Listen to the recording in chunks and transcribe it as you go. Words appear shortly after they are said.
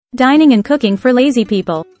Dining and cooking for lazy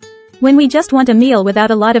people. When we just want a meal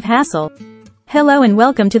without a lot of hassle. Hello and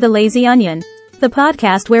welcome to The Lazy Onion, the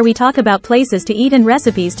podcast where we talk about places to eat and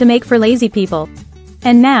recipes to make for lazy people.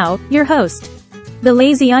 And now, your host, The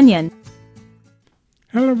Lazy Onion.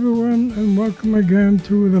 Hello everyone and welcome again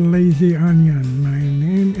to The Lazy Onion. My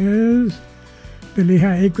name is the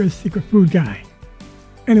Lehigh Acres Secret Food Guy.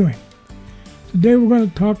 Anyway, today we're going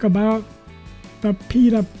to talk about the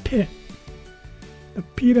Pita Pit. The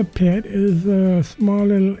Pita Pit is a small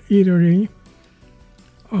little eatery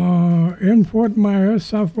in Fort Myers,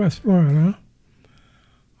 Southwest Florida,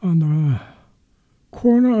 on the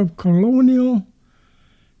corner of Colonial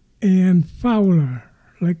and Fowler,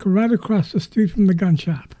 like right across the street from the gun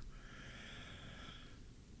shop.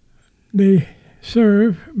 They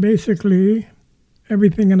serve basically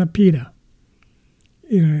everything in a pita,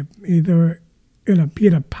 either in a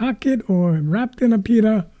pita pocket or wrapped in a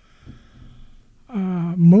pita.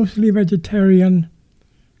 Mostly vegetarian.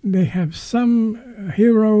 They have some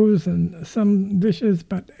heroes and some dishes,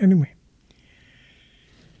 but anyway.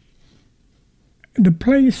 The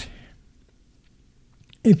place,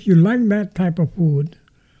 if you like that type of food,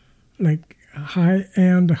 like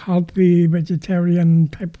high-end, healthy, vegetarian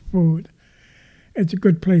type of food, it's a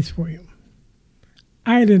good place for you.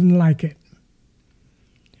 I didn't like it.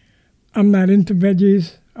 I'm not into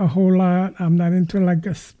veggies a whole lot. I'm not into like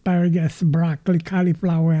asparagus, broccoli,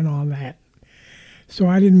 cauliflower, and all that. So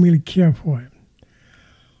I didn't really care for it.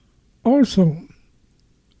 Also,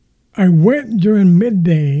 I went during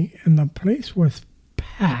midday and the place was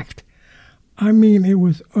packed. I mean, it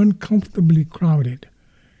was uncomfortably crowded.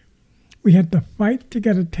 We had to fight to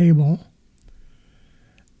get a table,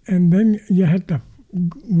 and then you had to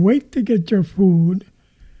wait to get your food.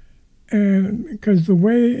 And because the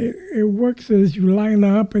way it works is you line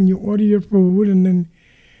up and you order your food, and then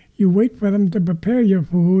you wait for them to prepare your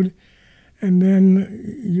food, and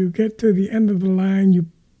then you get to the end of the line, you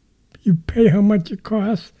pay how much it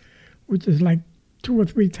costs, which is like 2 or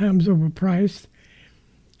 3 times overpriced,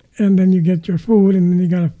 and then you get your food, and then you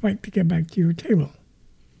got to fight to get back to your table.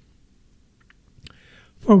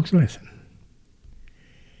 Folks, listen.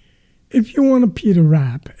 If you want a pita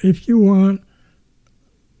wrap, if you want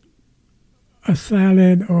a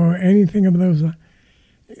salad or anything of those,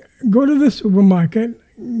 go to the supermarket,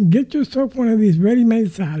 get yourself one of these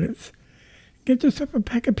ready-made salads, get yourself a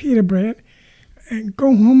pack of pita bread, and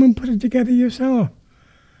go home and put it together yourself.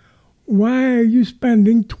 Why are you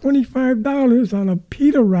spending $25 on a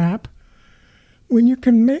pita wrap when you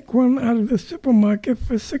can make one out of the supermarket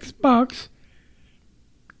for $6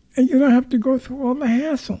 and you don't have to go through all the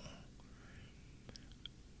hassle?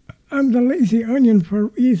 I'm the lazy onion for a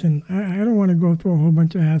reason. I don't want to go through a whole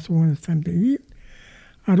bunch of hassle when it's time to eat.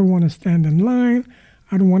 I don't want to stand in line.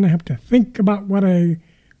 I don't want to have to think about what I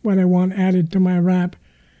want added to my wrap.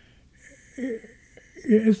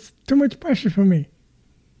 It's too much pressure for me.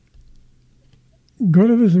 Go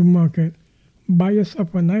to the supermarket, buy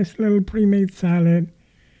yourself a nice little pre-made salad,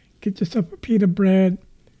 get yourself a pita bread,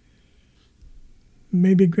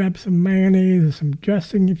 maybe grab some mayonnaise or some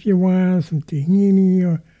dressing if you want, some tahini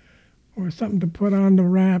or something to put on the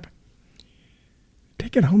wrap.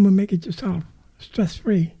 Take it home and make it yourself,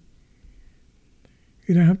 stress-free.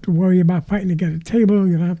 You don't have to worry about fighting to get a table.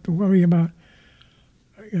 You don't have to worry about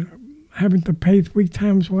having to pay 3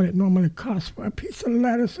 times what it normally costs for a piece of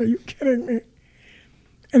lettuce. Are you kidding me?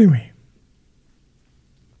 Anyway,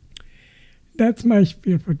 that's my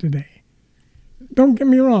spiel for today. Don't get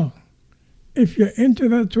me wrong. If you're into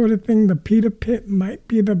that sort of thing, the Pita Pit might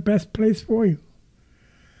be the best place for you.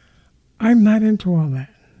 I'm not into all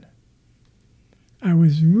that. I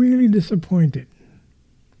was really disappointed.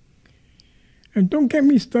 And don't get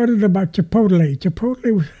me started about Chipotle.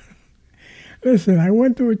 Chipotle was... Listen, I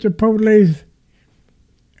went to a Chipotle's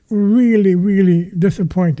really, really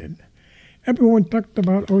disappointed. Everyone talked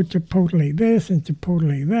about, Chipotle this and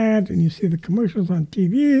Chipotle that, and you see the commercials on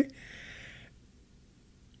TV.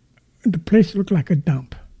 The place looked like a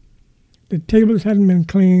dump. The tables hadn't been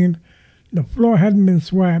cleaned. The floor hadn't been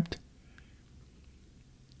swept.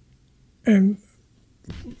 And,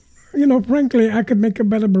 frankly, I could make a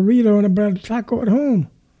better burrito and a better taco at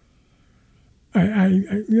home.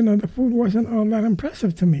 The food wasn't all that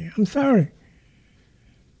impressive to me. I'm sorry.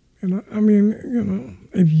 If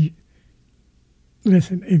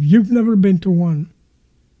you've never been to one,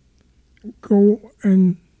 go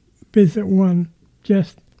and visit one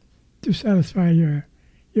just to satisfy your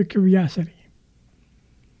curiosity.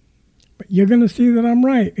 But you're going to see that I'm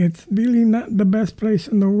right. It's really not the best place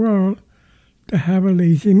in the world to have a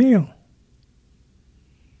lazy meal.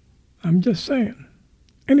 I'm just saying.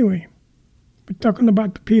 Anyway, We're talking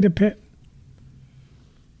about the Pita Pit.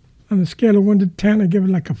 On a scale of 1 to 10, I give it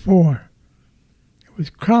like a 4. It was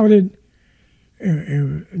crowded. I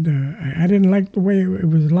didn't like the way it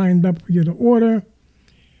was lined up for you to order.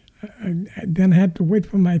 I then had to wait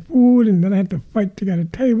for my food, and then I had to fight to get a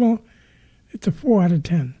table. It's a 4 out of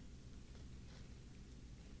 10.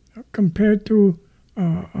 Compared to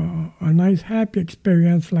a nice, happy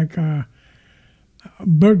experience like a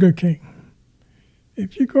Burger King.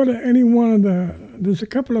 If you go to any one of there's a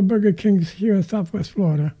couple of Burger Kings here in Southwest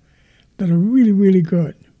Florida that are really, really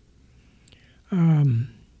good.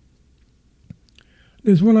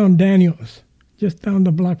 There's one on Daniels, just down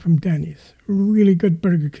the block from Denny's. Really good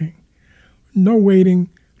Burger King. No waiting.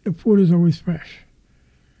 The food is always fresh.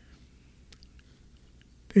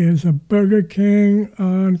 There's a Burger King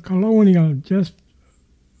on Colonial, just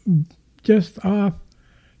off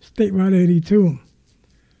State Route 82.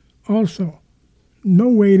 Also, no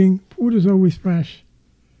waiting. Food is always fresh.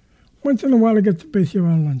 Once in a while, it gets busy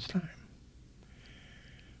around lunchtime.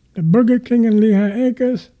 The Burger King in Lehigh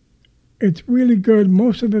Acres, it's really good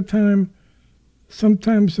most of the time.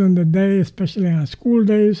 Sometimes in the day, especially on school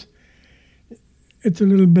days, it's a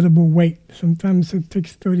little bit of a wait. Sometimes it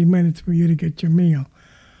takes 30 minutes for you to get your meal.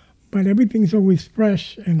 But everything's always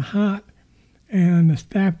fresh and hot, and the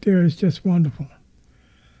staff there is just wonderful.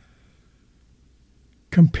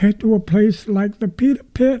 Compared to a place like the Pita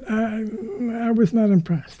Pit, I was not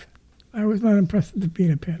impressed. I was not impressed with the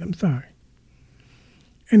Pita Pit. I'm sorry.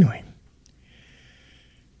 Anyway,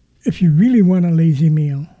 if you really want a lazy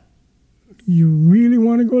meal, you really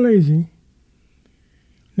want to go lazy,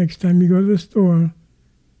 next time you go to the store,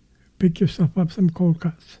 pick yourself up some cold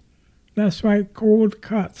cuts. That's right, cold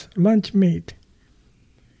cuts, lunch meat.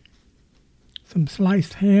 Some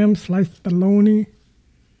sliced ham, sliced bologna,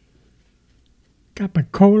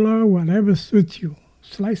 capicola, whatever suits you.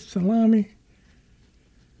 Sliced salami.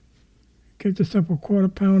 Get yourself a quarter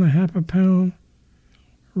pound, a half a pound,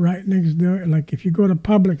 right next door. Like if you go to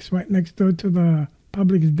Publix, right next door to the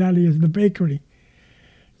Publix deli is the bakery.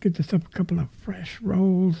 Get yourself a couple of fresh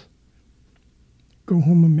rolls. Go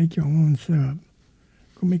home and make your own sub.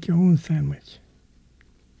 Go make your own sandwich.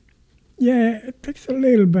 Yeah, it takes a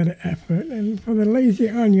little bit of effort, and for the lazy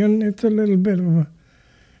onion, it's a little bit of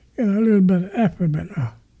a little bit of effort, but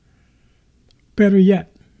better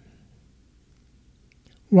yet,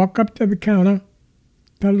 walk up to the counter,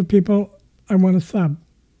 tell the people, I want a sub.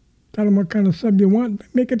 Tell them what kind of sub you want, they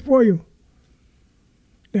make it for you.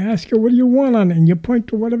 They ask you, what do you want on it? And you point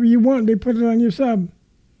to whatever you want, they put it on your sub.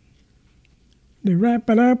 They wrap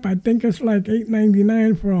it up. I think it's like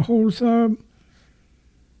 $8.99 for a whole sub.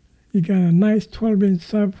 You got a nice 12-inch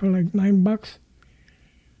sub for like $9.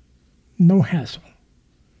 No hassle.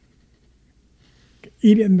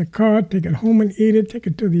 Eat it in the car, take it home and eat it, take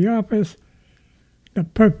it to the office. The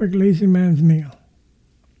perfect lazy man's meal.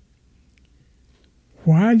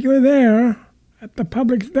 While you're there at the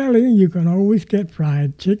Publix deli, you can always get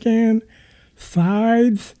fried chicken,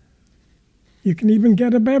 sides. You can even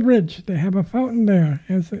get a beverage. They have a fountain there.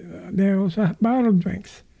 And they also have bottled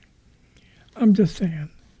drinks. I'm just saying,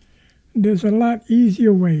 there's a lot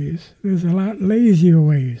easier ways, there's a lot lazier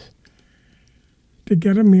ways to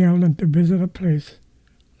get a meal than to visit a place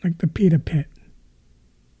like the Pita Pit.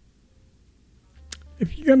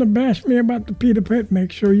 If you're going to bash me about the Pita Pit,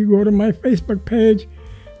 make sure you go to my Facebook page,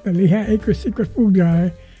 the Lehigh Acres Secret Food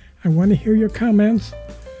Guy. I want to hear your comments.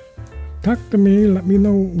 Talk to me. Let me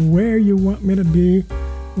know where you want me to be,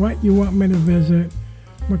 what you want me to visit,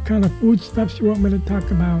 what kind of foodstuffs you want me to talk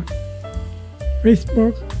about.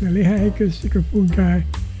 Facebook, the Lehigh Acres Secret Food Guy.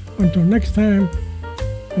 Until next time,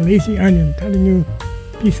 the Lazy Onion telling you,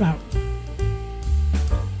 peace out.